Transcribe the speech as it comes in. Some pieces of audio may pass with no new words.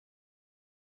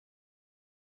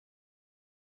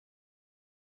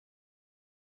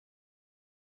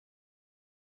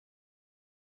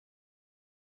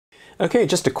Okay,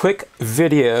 just a quick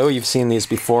video. You've seen these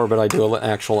before, but I do an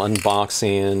actual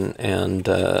unboxing and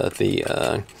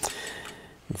the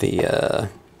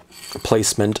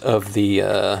placement of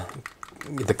the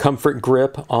comfort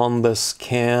grip on this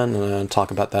can. And I'll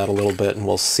talk about that a little bit, and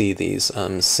we'll see these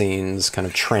scenes kind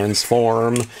of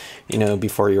transform, you know,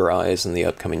 before your eyes in the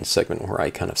upcoming segment where I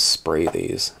kind of spray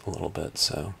these a little bit.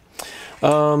 So,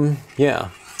 yeah,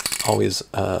 always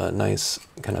a nice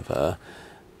kind of a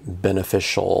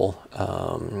beneficial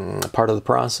part of the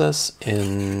process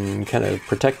in kind of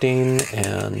protecting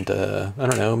and I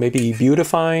don't know, maybe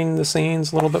beautifying the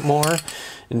scenes a little bit more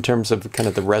in terms of kind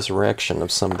of the resurrection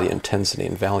of some of the intensity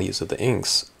and values of the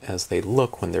inks as they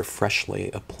look when they're freshly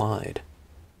applied.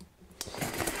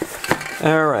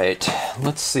 All right,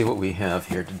 let's see what we have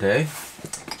here today.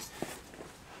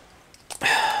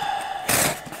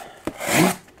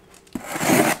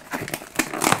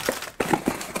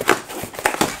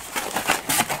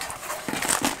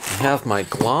 I have my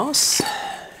gloss,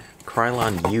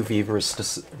 Krylon UV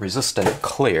resistant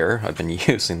clear. I've been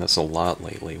using this a lot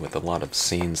lately with a lot of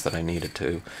scenes that I needed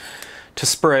to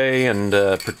spray and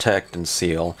protect and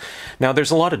seal. Now there's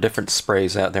a lot of different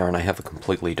sprays out there, and I have a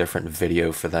completely different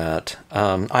video for that.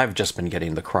 I've just been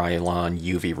getting the Krylon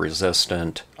UV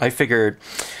resistant. I figured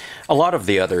a lot of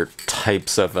the other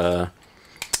types of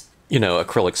you know,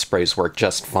 acrylic sprays work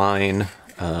just fine.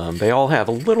 They all have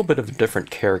a little bit of a different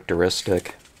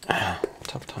characteristic.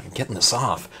 Tough time getting this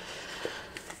off.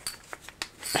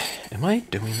 Am I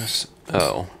doing this?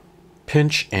 Oh.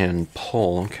 Pinch and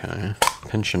pull. Okay.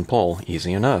 Pinch and pull.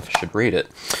 Easy enough. Should read it.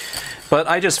 But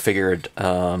I just figured the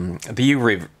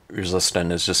UV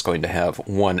resistant is just going to have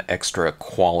one extra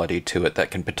quality to it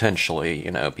that can potentially,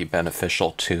 you know, be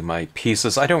beneficial to my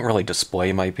pieces. I don't really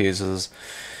display my pieces.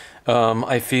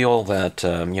 I feel that,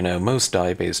 you know, most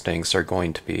dye-based inks are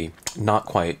going to be not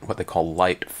quite what they call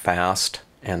light fast,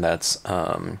 and that's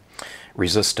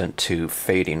resistant to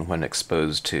fading when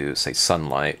exposed to, say,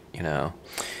 sunlight, you know,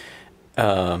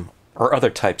 or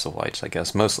other types of lights, I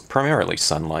guess, primarily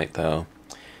sunlight, though.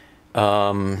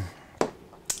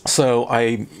 So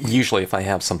I usually, if I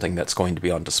have something that's going to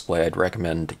be on display, I'd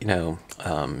recommend, you know,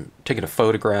 taking a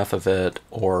photograph of it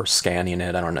or scanning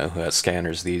it. I don't know who has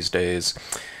scanners these days,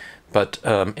 but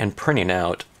and printing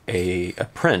out a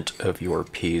print of your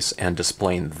piece and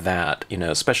displaying that, you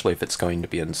know, especially if it's going to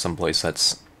be in some place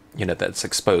that's, you know, that's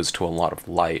exposed to a lot of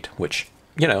light, which,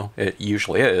 you know, it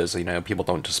usually is. You know, people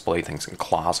don't display things in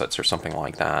closets or something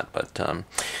like that, but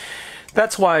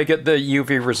that's why I get the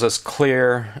UV resist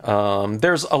clear.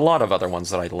 There's a lot of other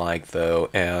ones that I like, though,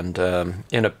 and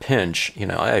in a pinch, you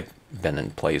know, I've been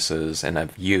in places and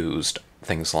I've used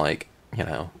things like, you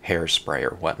know, hairspray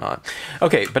or whatnot.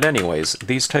 Okay, but anyways,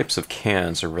 these types of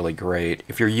cans are really great.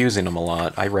 If you're using them a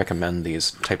lot, I recommend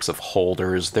these types of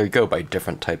holders. They go by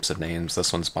different types of names.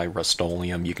 This one's by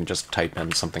Rust-Oleum. You can just type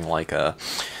in something like a...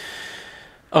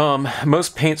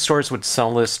 most paint stores would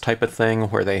sell this type of thing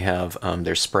where they have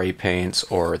their spray paints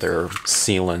or their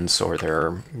sealants or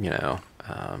their, you know,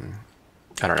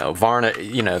 I don't know, varnish,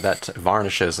 you know, that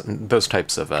varnishes, those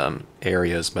types of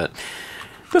areas, but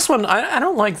this one, I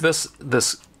don't like this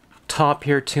top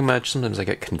here too much. Sometimes I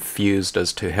get confused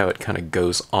as to how it kind of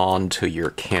goes onto your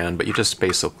can, but you just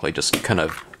basically just kind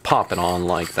of pop it on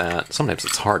like that. Sometimes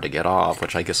it's hard to get off,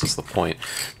 which I guess is the point.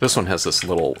 This one has this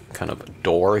little kind of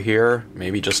door here,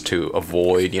 maybe just to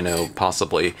avoid, you know,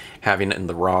 possibly having it in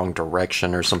the wrong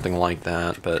direction or something like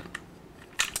that, but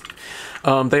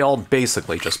they all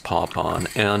basically just pop on,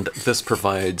 and this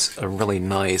provides a really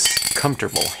nice,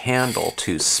 comfortable handle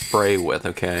to spray with,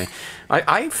 okay?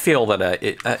 I feel that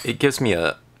it gives me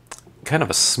a kind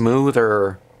of a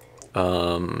smoother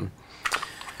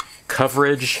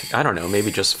coverage. I don't know,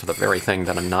 maybe just for the very thing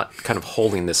that I'm not kind of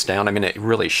holding this down. I mean, it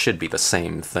really should be the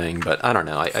same thing, but I don't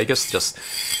know. I guess just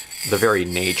the very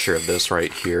nature of this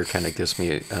right here kind of gives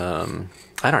me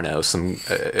I don't know,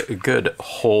 a good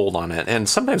hold on it. And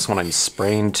sometimes when I'm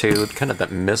spraying too, kind of that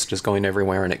mist is going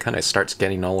everywhere and it kind of starts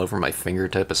getting all over my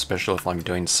fingertip, especially if I'm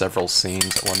doing several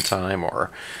scenes at one time or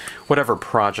whatever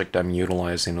project I'm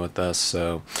utilizing with this.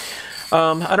 So,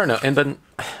 I don't know. And then,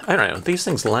 I don't know, these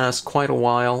things last quite a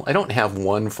while. I don't have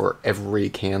one for every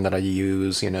can that I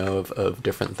use, you know, of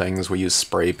different things. We use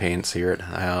spray paints here at the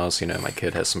house. You know, my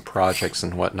kid has some projects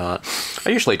and whatnot. I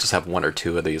usually just have one or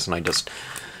two of these and I just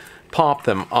pop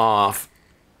them off.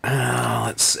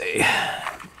 Let's see.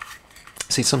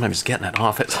 See, sometimes getting it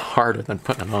off, it's harder than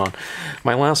putting it on.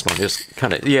 My last one just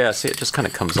kind of, yeah, see, it just kind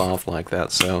of comes off like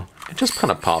that, so it just kind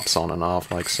of pops on and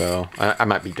off like so. I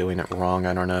might be doing it wrong,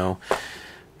 I don't know.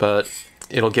 But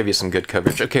it'll give you some good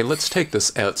coverage. Okay, let's take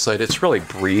this outside. It's really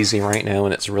breezy right now,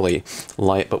 and it's really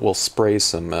light, but we'll spray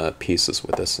some pieces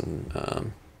with this, and I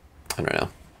don't know.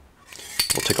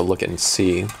 We'll take a look and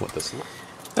see what this looks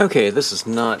like. Okay, this is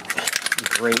not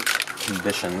great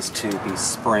conditions to be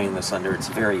spraying this under. It's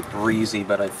very breezy,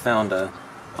 but I found a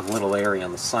little area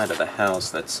on the side of the house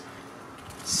that's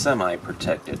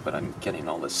semi-protected, but I'm getting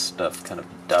all this stuff, kind of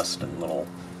dust and little,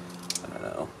 I don't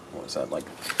know, what was that, like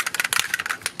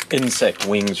insect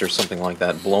wings or something like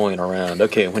that blowing around.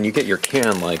 Okay, when you get your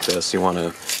can like this, you want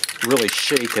to really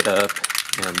shake it up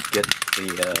and get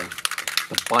the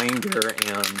binder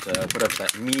and whatever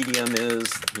that medium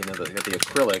is, you know, the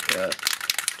acrylic,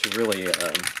 to really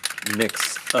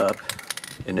mix up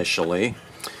initially.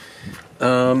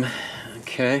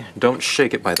 Okay, don't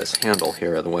shake it by this handle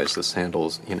here, otherwise this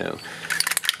handle's, you know,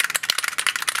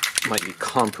 might be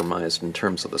compromised in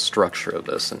terms of the structure of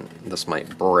this, and this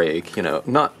might break, you know,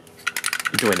 not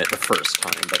doing it the first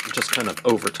time, but just kind of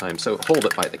over time. So hold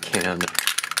it by the can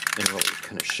and really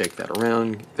kind of shake that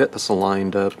around. Get this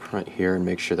aligned up right here and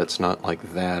make sure that's not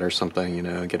like that or something, you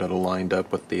know, get it aligned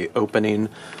up with the opening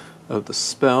of the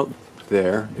spout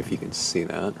there, if you can see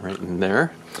that right in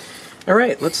there. All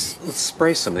right, let's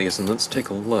spray some of these and let's take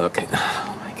a look.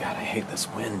 Oh my God, I hate this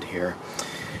wind here.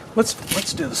 Let's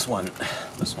do this one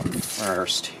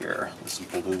first here. This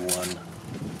blue one.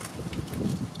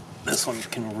 This one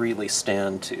can really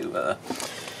stand to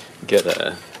get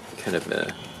a kind of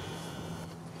a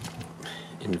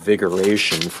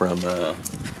invigoration from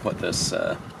what this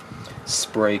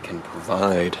spray can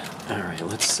provide. All right,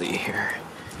 let's see here.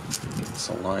 Get this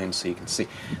aligned so you can see.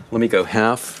 Let me go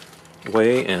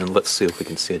halfway and let's see if we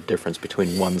can see a difference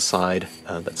between one side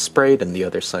that's sprayed and the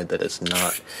other side that is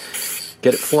not.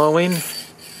 Get it flowing.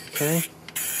 Okay.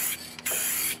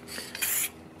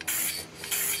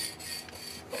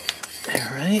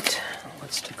 All right.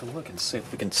 Let's take a look and see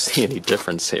if we can see any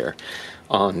difference here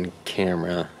on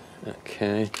camera.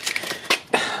 Okay.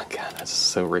 God, that's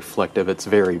so reflective. It's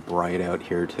very bright out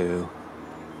here too.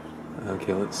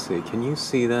 Okay, let's see. Can you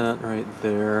see that right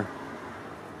there?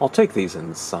 I'll take these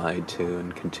inside too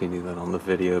and continue that on the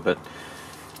video, but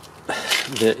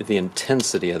the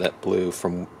intensity of that blue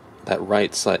from that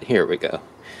right side, here we go.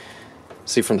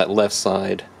 See, from that left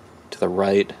side to the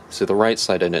right, so the right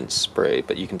side I didn't spray,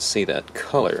 but you can see that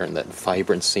color and that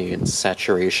vibrancy and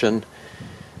saturation.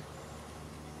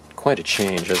 Quite a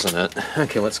change, isn't it?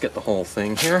 Okay, let's get the whole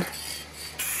thing here.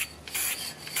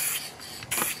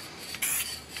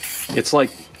 It's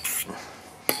like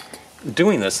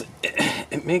doing this,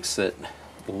 it makes it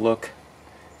look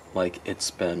like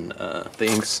it's been, the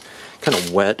ink's kind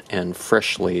of wet and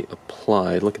freshly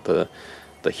applied. Look at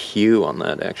the hue on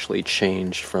that actually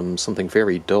changed from something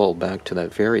very dull back to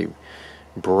that very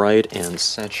bright and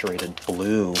saturated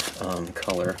blue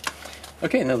color.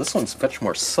 Okay, now this one's much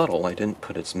more subtle. I didn't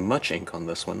put as much ink on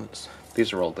this one.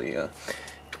 These are all the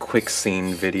quick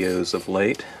scene videos of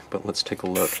late, but let's take a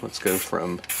look. Let's go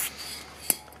from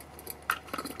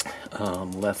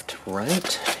left to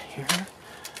right here.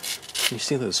 Can you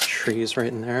see those trees right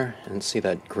in there? And see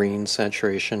that green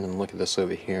saturation? And look at this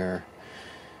over here.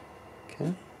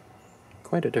 Okay.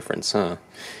 Quite a difference, huh?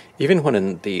 Even when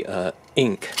in the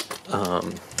ink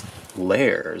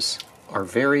layers are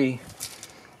very,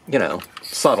 you know,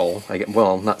 subtle.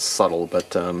 Well, not subtle,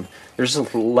 but there's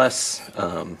a less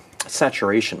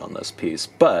saturation on this piece.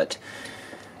 But,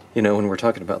 you know, when we're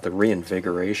talking about the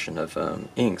reinvigoration of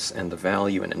inks and the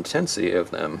value and intensity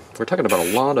of them, we're talking about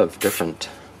a lot of different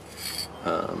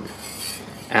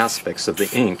aspects of the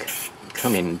ink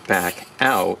coming back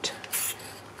out,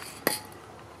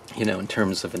 you know, in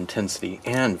terms of intensity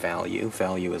and value.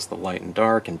 Value is the light and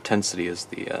dark, intensity is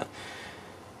the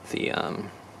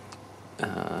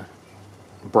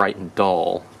bright and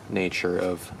dull nature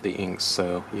of the inks.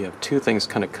 So you have two things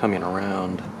kind of coming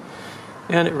around,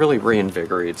 and it really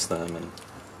reinvigorates them and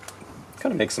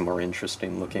kind of makes them more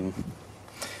interesting looking.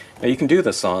 Now you can do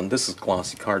this on, this is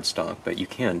glossy cardstock, but you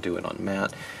can do it on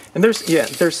matte. And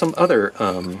there's some other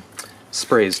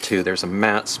sprays too. There's a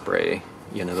matte spray.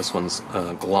 You know, this one's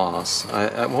gloss.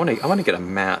 I want to get a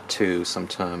matte too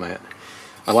sometime.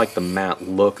 I like the matte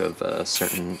look of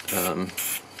certain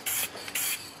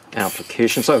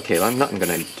applications. Okay, I'm not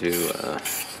going to do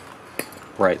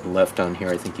right and left on here.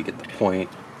 I think you get the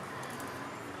point.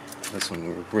 This one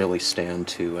will really stand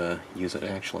to use it,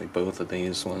 actually, both of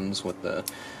these ones with the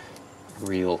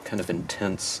real kind of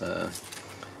intense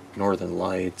Northern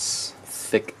Lights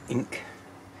thick ink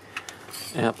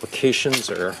applications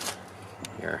are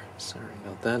here. Sorry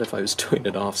about that if I was doing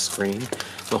it off screen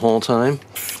the whole time.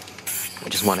 I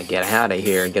just want to get out of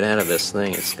here, get out of this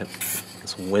thing.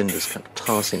 It's wind is kind of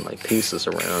tossing my pieces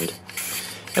around.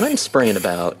 And I'm spraying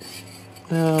about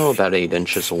 8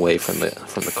 inches away from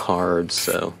the cards,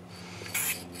 so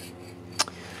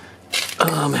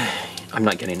I'm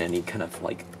not getting any kind of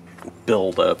like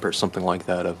buildup or something like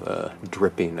that of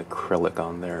dripping acrylic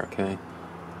on there, okay?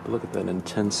 But look at that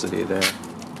intensity there.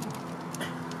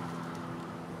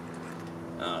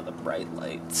 The bright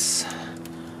lights.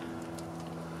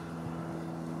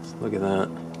 Look at that.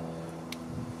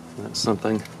 That's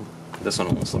something. This one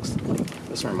almost looks like,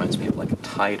 this reminds me of like a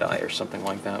tie-dye or something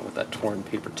like that with that torn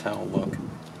paper towel look.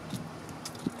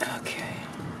 Okay.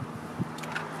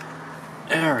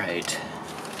 Alright.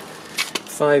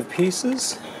 5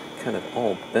 pieces, kind of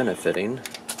all benefiting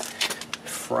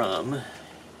from a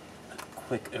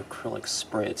quick acrylic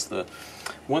spray. It's the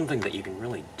one thing that you can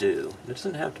really do. It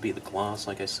doesn't have to be the gloss,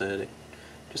 like I said.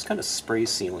 Just kind of spray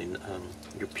sealing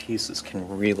your pieces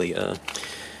can really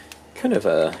kind of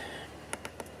I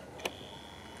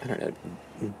don't know,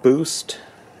 boost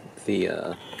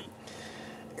the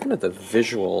kind of the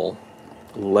visual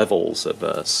levels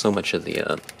of so much of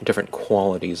the different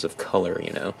qualities of color,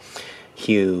 you know,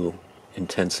 hue,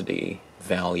 intensity,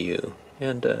 value,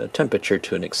 and temperature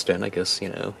to an extent, I guess, you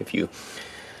know, if you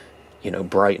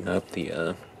brighten up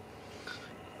the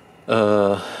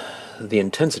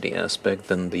intensity aspect,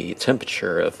 then the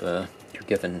temperature of you're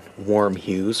given warm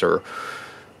hues or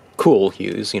cool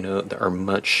hues, you know, are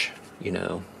much, you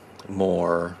know,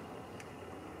 more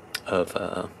of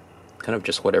kind of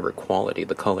just whatever quality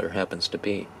the color happens to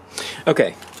be.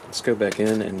 Okay, let's go back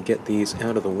in and get these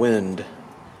out of the wind.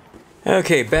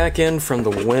 Okay, back in from the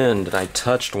wind, and I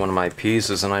touched one of my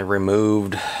pieces and I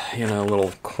removed, you know, a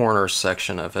little corner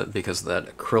section of it because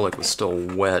that acrylic was still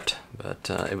wet, but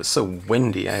it was so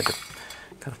windy I had to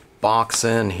kind of box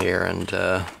in here and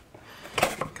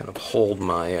kind of hold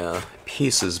my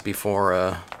pieces before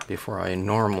I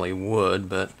normally would,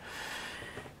 but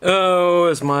oh,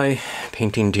 as my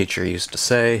painting teacher used to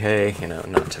say, hey, you know,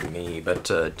 not to me, but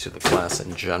to the class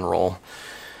in general,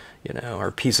 you know, our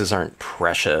pieces aren't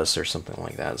precious or something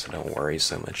like that, so don't worry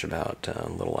so much about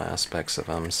little aspects of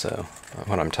them. So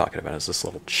what I'm talking about is this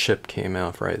little chip came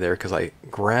out right there because I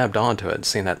grabbed onto it,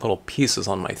 seeing that little piece is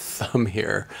on my thumb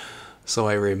here, so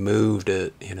I removed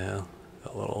it, you know,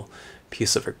 a little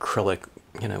piece of acrylic,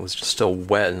 you know, it was just still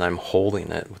wet and I'm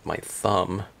holding it with my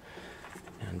thumb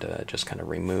and just kind of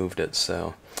removed it.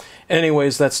 So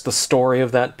anyways, that's the story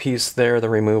of that piece there, the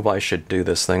removal. I should do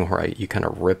this thing where you kind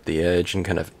of rip the edge and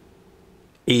kind of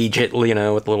age it, you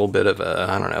know, with a little bit of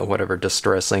I don't know, whatever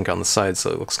distress ink on the side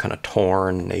so it looks kind of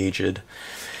torn and aged.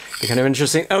 Be kind of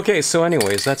interesting. Okay, so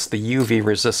anyways, that's the UV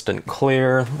resistant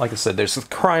clear. Like I said, there's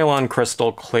Krylon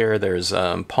crystal clear, there's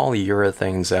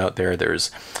polyurethanes out there,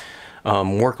 there's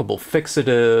workable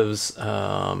fixatives,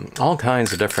 all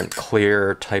kinds of different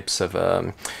clear types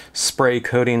of spray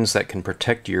coatings that can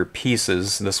protect your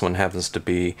pieces. This one happens to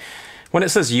be, when it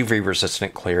says UV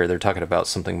resistant clear, they're talking about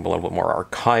something a little bit more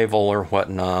archival or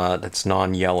whatnot. It's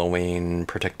non-yellowing,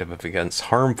 protective against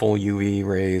harmful UV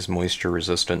rays, moisture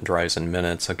resistant, dries in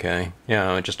minutes, okay?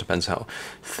 Yeah, it just depends how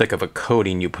thick of a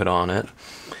coating you put on it.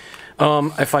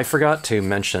 If I forgot to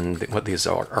mention what these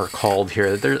are called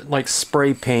here, they're like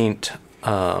spray paint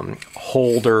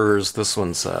holders. This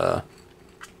one's, I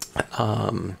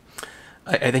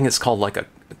think it's called like a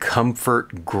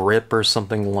comfort grip or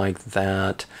something like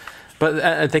that.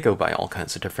 But they go by all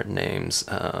kinds of different names.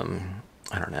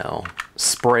 I don't know,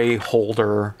 spray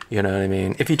holder, you know what I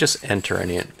mean? If you just enter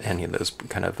any of those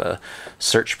kind of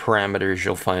search parameters,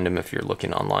 you'll find them if you're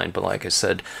looking online. But like I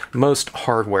said, most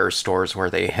hardware stores where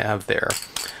they have their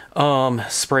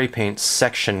spray paint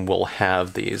section will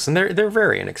have these, and they're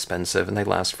very inexpensive and they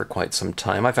last for quite some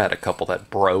time. I've had a couple that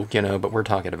broke, you know, but we're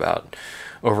talking about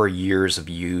over years of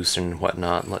use and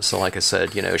whatnot. So like I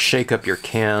said, you know, shake up your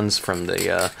cans from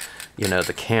the you know,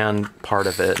 the can part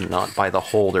of it and not by the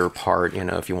holder part, you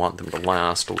know, if you want them to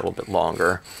last a little bit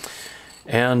longer.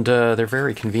 And they're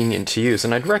very convenient to use,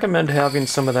 and I'd recommend having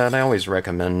some of that. I always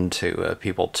recommend to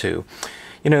people to,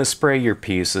 you know, spray your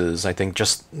pieces. I think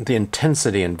just the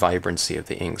intensity and vibrancy of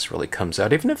the inks really comes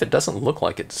out. Even if it doesn't look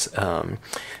like it's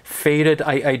faded,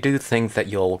 I do think that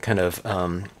you'll kind of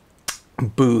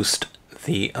boost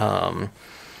the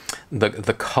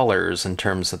colors in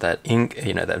terms of that ink,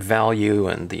 you know, that value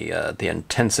and the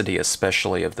intensity,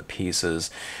 especially of the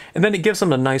pieces. And then it gives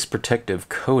them a nice protective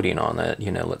coating on it.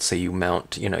 You know, let's say you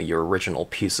mount, you know, your original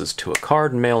pieces to a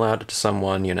card and mail out it to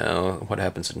someone. You know, what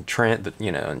happens in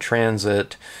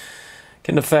transit,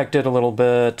 can affect it a little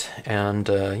bit, and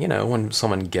you know, when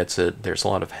someone gets it, there's a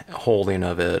lot of holding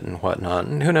of it and whatnot,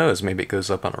 and who knows, maybe it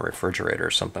goes up on a refrigerator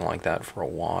or something like that for a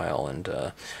while, and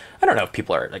I don't know if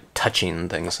people are like touching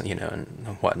things, you know,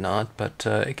 and whatnot, but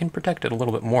it can protect it a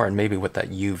little bit more, and maybe with that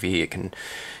UV, it can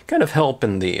kind of help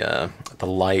in the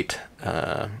light,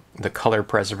 the color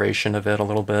preservation of it a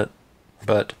little bit,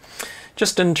 but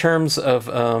just in terms of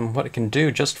what it can do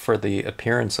just for the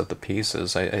appearance of the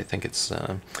pieces, I think it's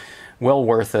well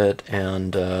worth it,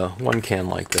 and one can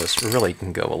like this really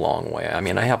can go a long way. I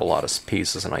mean, I have a lot of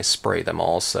pieces and I spray them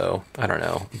also. I don't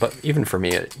know, but even for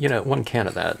me, you know, one can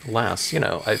of that lasts, you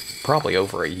know, probably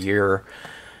over a year,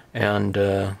 and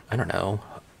I don't know,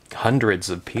 hundreds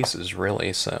of pieces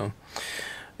really. So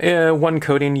yeah, one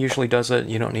coating usually does it.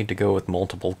 You don't need to go with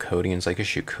multiple coatings. I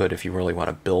guess you could if you really want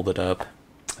to build it up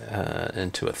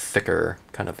into a thicker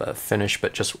kind of a finish,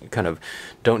 but just kind of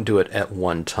don't do it at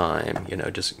one time, you know,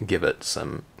 just give it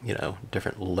some, you know,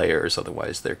 different layers,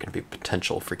 otherwise there can be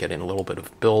potential for getting a little bit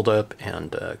of buildup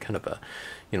and kind of a,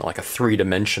 you know, like a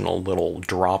three-dimensional little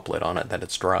droplet on it that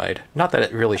it's dried. Not that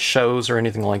it really shows or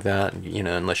anything like that, you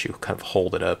know, unless you kind of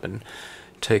hold it up and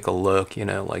take a look, you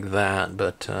know, like that,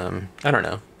 but I don't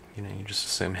know, you know, you just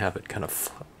assume have it kind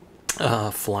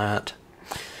of flat.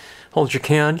 Hold your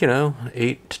can, you know,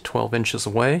 8 to 12 inches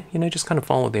away. You know, just kind of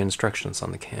follow the instructions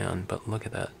on the can. But look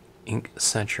at that ink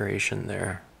saturation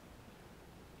there.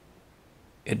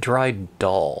 It dried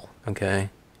dull, okay?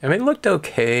 I mean, it looked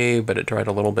okay, but it dried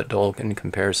a little bit dull in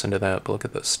comparison to that. But look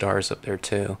at those stars up there,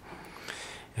 too.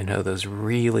 And how those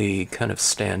really kind of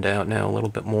stand out now a little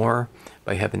bit more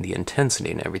by having the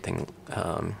intensity and everything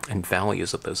and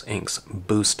values of those inks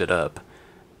boosted up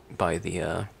by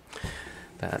the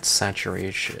that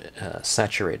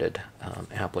saturated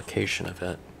application of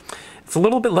it. It's a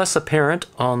little bit less apparent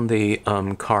on the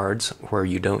cards where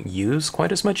you don't use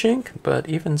quite as much ink, but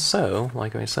even so,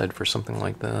 like I said, for something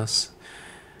like this,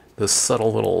 the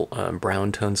subtle little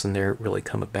brown tones in there really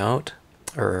come about,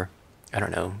 or I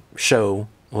don't know, show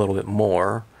a little bit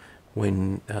more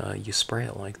when you spray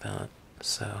it like that.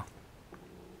 So,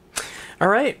 all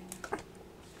right.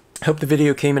 Hope the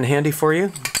video came in handy for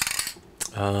you.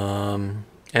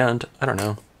 And I don't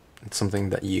know, it's something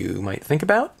that you might think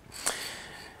about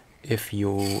if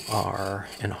you are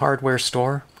in a hardware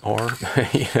store, or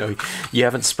you know, you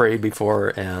haven't sprayed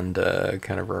before and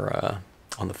kind of are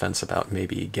on the fence about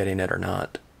maybe getting it or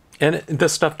not. And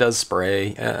this stuff does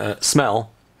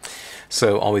smell,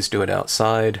 so always do it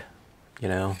outside, you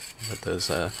know, let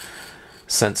those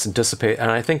scents dissipate.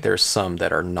 And I think there's some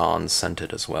that are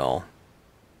non-scented as well.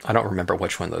 I don't remember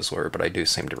which one those were, but I do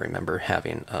seem to remember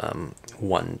having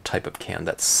one type of can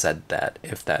that said that,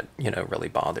 if that, you know, really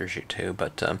bothers you too.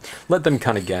 But let them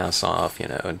kind of gas off, you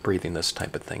know, and breathing this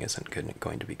type of thing isn't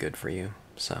going to be good for you.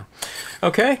 So,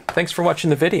 okay, thanks for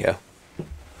watching the video.